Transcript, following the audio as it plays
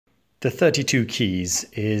The 32 Keys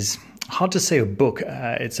is hard to say a book.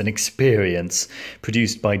 It's an experience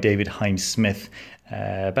produced by David Chaim Smith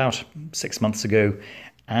about 6 months ago.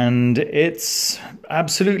 And it's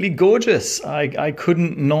absolutely gorgeous. I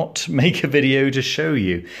couldn't not make a video to show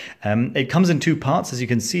you. It comes in two parts. As you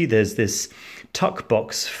can see, there's this tuck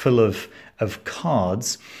box full of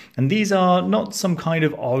cards. And these are not some kind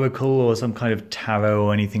of oracle or some kind of tarot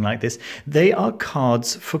or anything like this. They are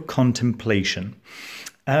cards for contemplation.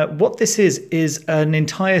 What this is an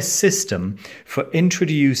entire system for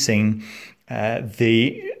introducing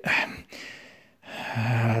the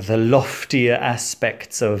loftier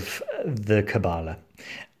aspects of the Kabbalah.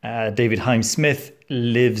 David Chaim Smith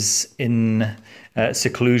lives in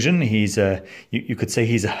seclusion. He's you could say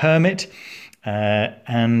he's a hermit,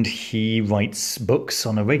 and he writes books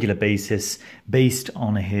on a regular basis based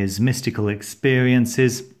on his mystical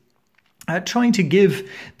experiences, trying to give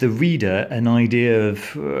the reader an idea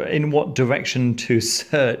of in what direction to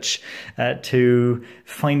search to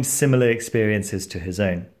find similar experiences to his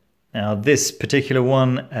own. Now, this particular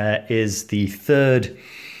one is the third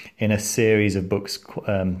in a series of books.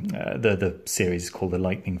 The series is called The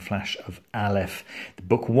Lightning Flash of Aleph.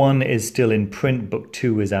 Book 1 is still in print. Book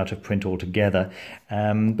 2 is out of print altogether.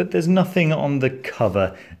 But there's nothing on the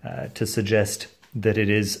cover to suggest that it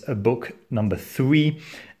is a book number 3.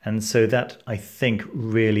 And so that, I think,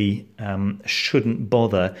 really shouldn't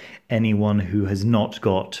bother anyone who has not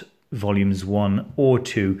got volumes 1 or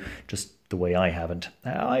 2, just the way I haven't.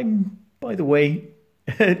 I'm, by the way,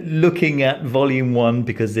 looking at volume 1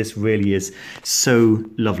 because this really is so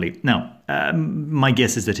lovely. Now, my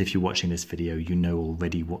guess is that if you're watching this video, you know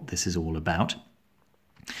already what this is all about.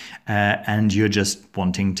 And you're just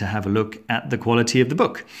wanting to have a look at the quality of the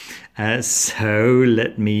book. So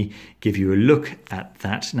let me give you a look at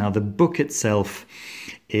that. Now, the book itself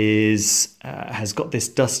has got this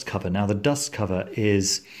dust cover. Now, the dust cover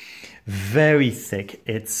is very thick.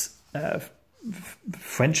 It's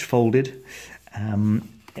French folded.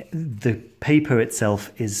 The paper itself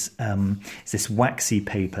is this waxy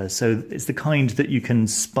paper, so it's the kind that you can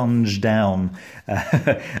sponge down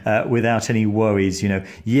without any worries. You know,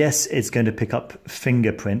 yes, it's going to pick up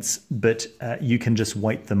fingerprints, but you can just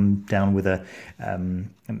wipe them down with a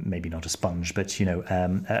maybe not a sponge, but you know,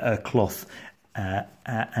 a cloth,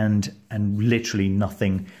 and literally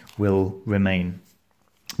nothing will remain.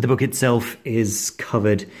 The book itself is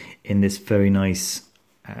covered in this very nice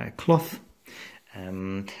cloth.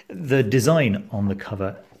 The design on the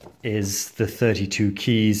cover is the 32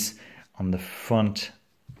 keys on the front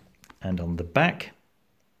and on the back.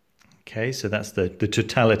 Okay, so that's the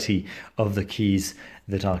totality of the keys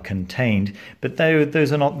that are contained. But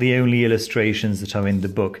those are not the only illustrations that are in the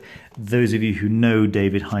book. Those of you who know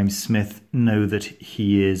David Chaim Smith know that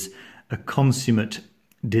he is a consummate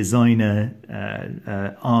designer,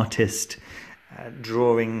 artist,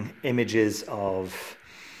 drawing images of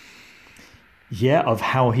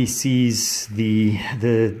how he sees the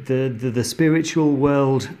spiritual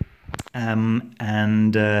world,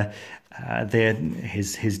 and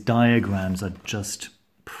his diagrams are just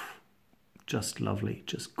lovely,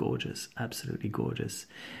 just gorgeous, absolutely gorgeous.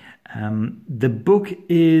 The book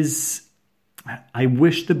is, I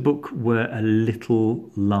wish the book were a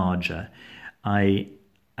little larger. I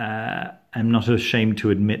am not ashamed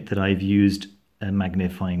to admit that I've used a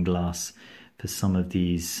magnifying glass for some of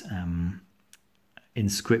these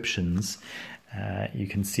inscriptions. You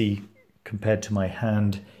can see, compared to my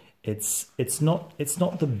hand, it's not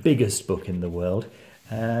the biggest book in the world.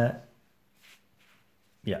 Yeah,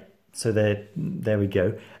 so there we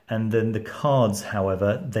go. And then the cards,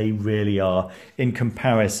 however, they really are, in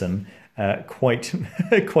comparison, quite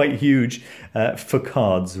quite huge for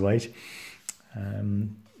cards, right?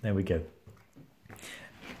 There we go.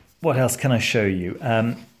 What else can I show you?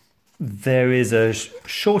 There is a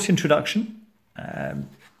short introduction.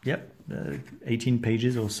 18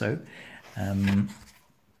 pages or so,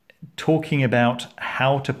 talking about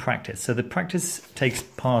how to practice. So the practice takes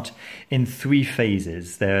part in 3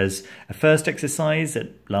 phases. There's a first exercise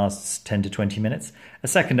that lasts 10 to 20 minutes, a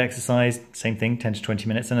second exercise, same thing, 10 to 20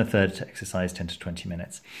 minutes, and a third exercise, 10 to 20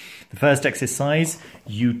 minutes. The first exercise,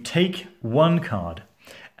 you take one card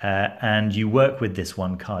and you work with this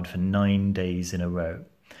one card for 9 days in a row.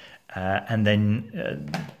 And then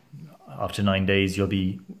after 9 days, you'll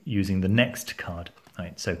be using the next card.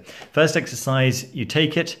 Right. So first exercise, you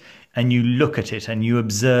take it and you look at it and you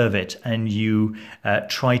observe it and you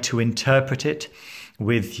try to interpret it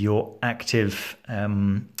with your active,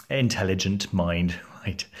 intelligent mind.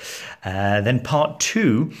 Right. Then part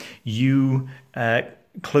 2, you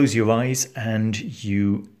close your eyes and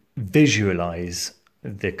you visualize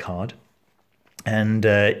the card, and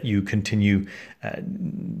you continue.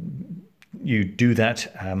 You do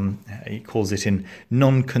that. He calls it in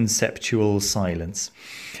non-conceptual silence,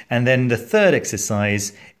 and then the third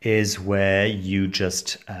exercise is where you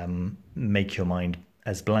just make your mind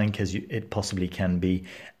as blank as it possibly can be,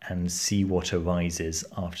 and see what arises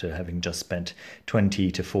after having just spent 20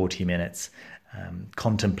 to 40 minutes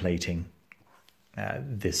contemplating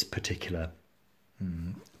this particular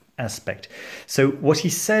aspect. So what he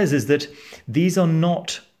says is that these are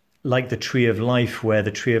not like the tree of life, where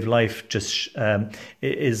the tree of life just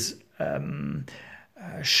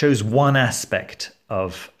shows one aspect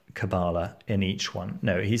of Kabbalah in each one.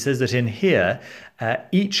 No, he says that in here,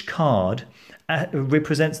 each card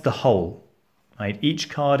represents the whole. Right? Each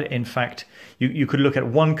card, in fact, you could look at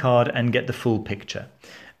one card and get the full picture.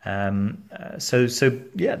 So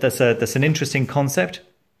yeah, that's an interesting concept.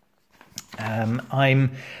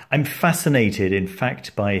 I'm fascinated, in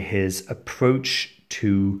fact, by his approach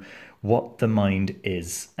to what the mind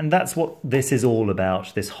is, and that's what this is all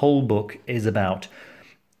about. This whole book is about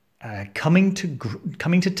coming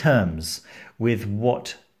to terms with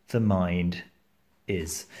what the mind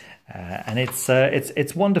is, and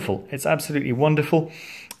it's wonderful. It's absolutely wonderful,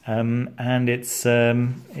 and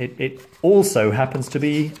it also happens to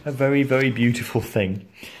be a very, very beautiful thing.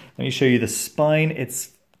 Let me show you the spine.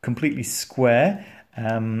 It's completely square.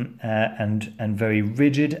 And very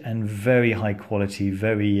rigid and very high quality,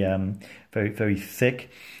 very thick,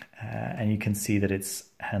 and you can see that it's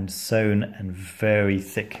hand sewn and very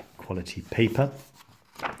thick quality paper.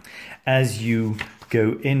 As you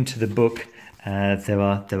go into the book, there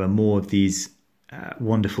are more of these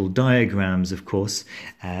wonderful diagrams, of course,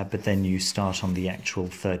 but then you start on the actual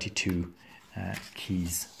 32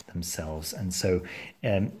 keys themselves, and so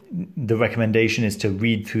the recommendation is to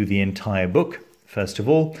read through the entire book. First of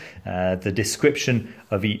all, the description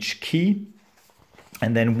of each key,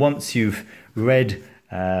 and then once you've read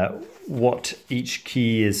what each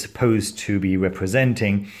key is supposed to be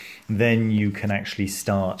representing, then you can actually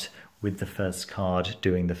start with the first card,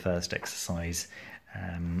 doing the first exercise.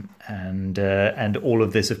 And all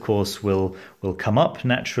of this, of course, will come up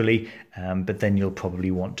naturally, but then you'll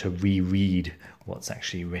probably want to reread what's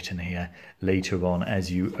actually written here later on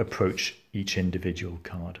as you approach each individual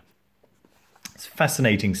card. It's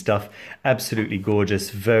fascinating stuff, absolutely gorgeous,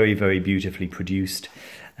 very, very beautifully produced.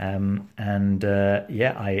 Yeah,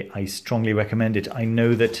 I strongly recommend it. I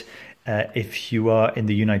know that if you are in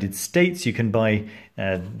the United States, you can buy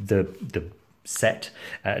the set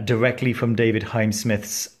directly from David Chaim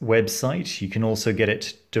Smith's website. You can also get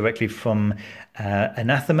it directly from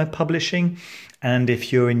Anathema Publishing. And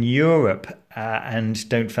if you're in Europe and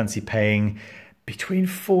don't fancy paying between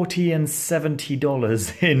 $40 and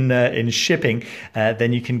 $70 in shipping,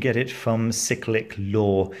 then you can get it from Cyclic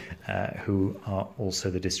Law, who are also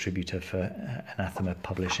the distributor for Anathema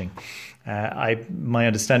Publishing. My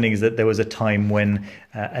understanding is that there was a time when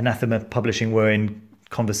Anathema Publishing were in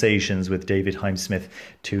conversations with David Chaim Smith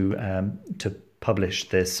to publish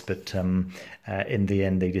this, but in the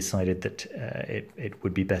end they decided that it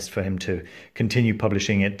would be best for him to continue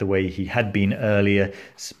publishing it the way he had been earlier,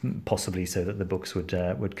 possibly so that the books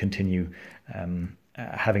would continue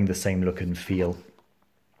having the same look and feel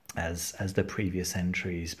as the previous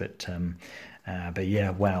entries. But yeah,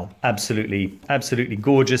 wow, absolutely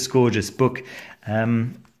gorgeous book.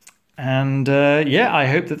 Yeah, I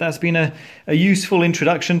hope that that's been a useful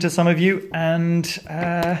introduction to some of you. And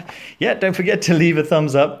yeah, don't forget to leave a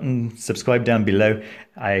thumbs up and subscribe down below.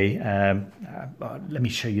 Let me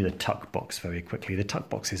show you the tuck box very quickly. The tuck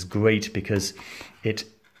box is great because it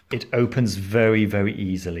opens very, very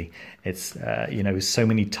easily. It's so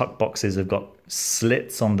many tuck boxes have got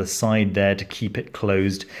slits on the side there to keep it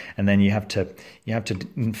closed, and then you have to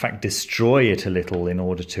in fact destroy it a little in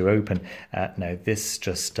order to open. No, this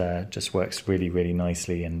just works really, really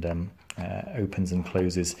nicely, and opens and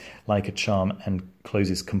closes like a charm, and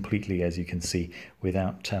closes completely, as you can see,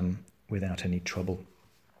 without any trouble.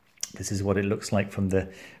 This is what it looks like from the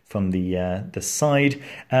side.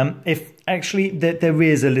 If actually there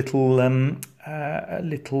is a little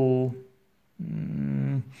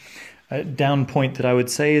down point that I would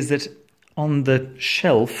say is that on the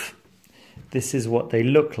shelf, this is what they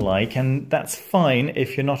look like, and that's fine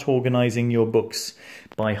if you're not organizing your books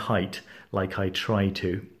by height like I try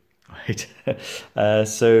to. Right.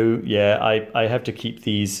 So yeah, I have to keep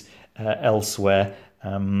these elsewhere.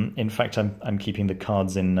 In fact, I'm keeping the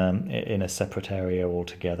cards in a separate area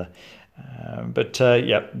altogether. But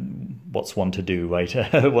yeah, what's one to do, right?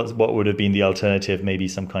 What would have been the alternative? Maybe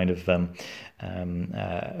some kind of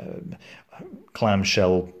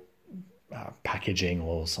clamshell packaging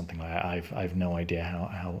or something like that. I've no idea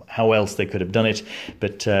how else they could have done it,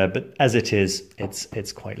 but as it is,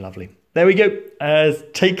 it's quite lovely. There we go.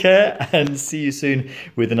 Take care and see you soon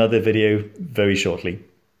with another video very shortly.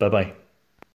 Bye bye.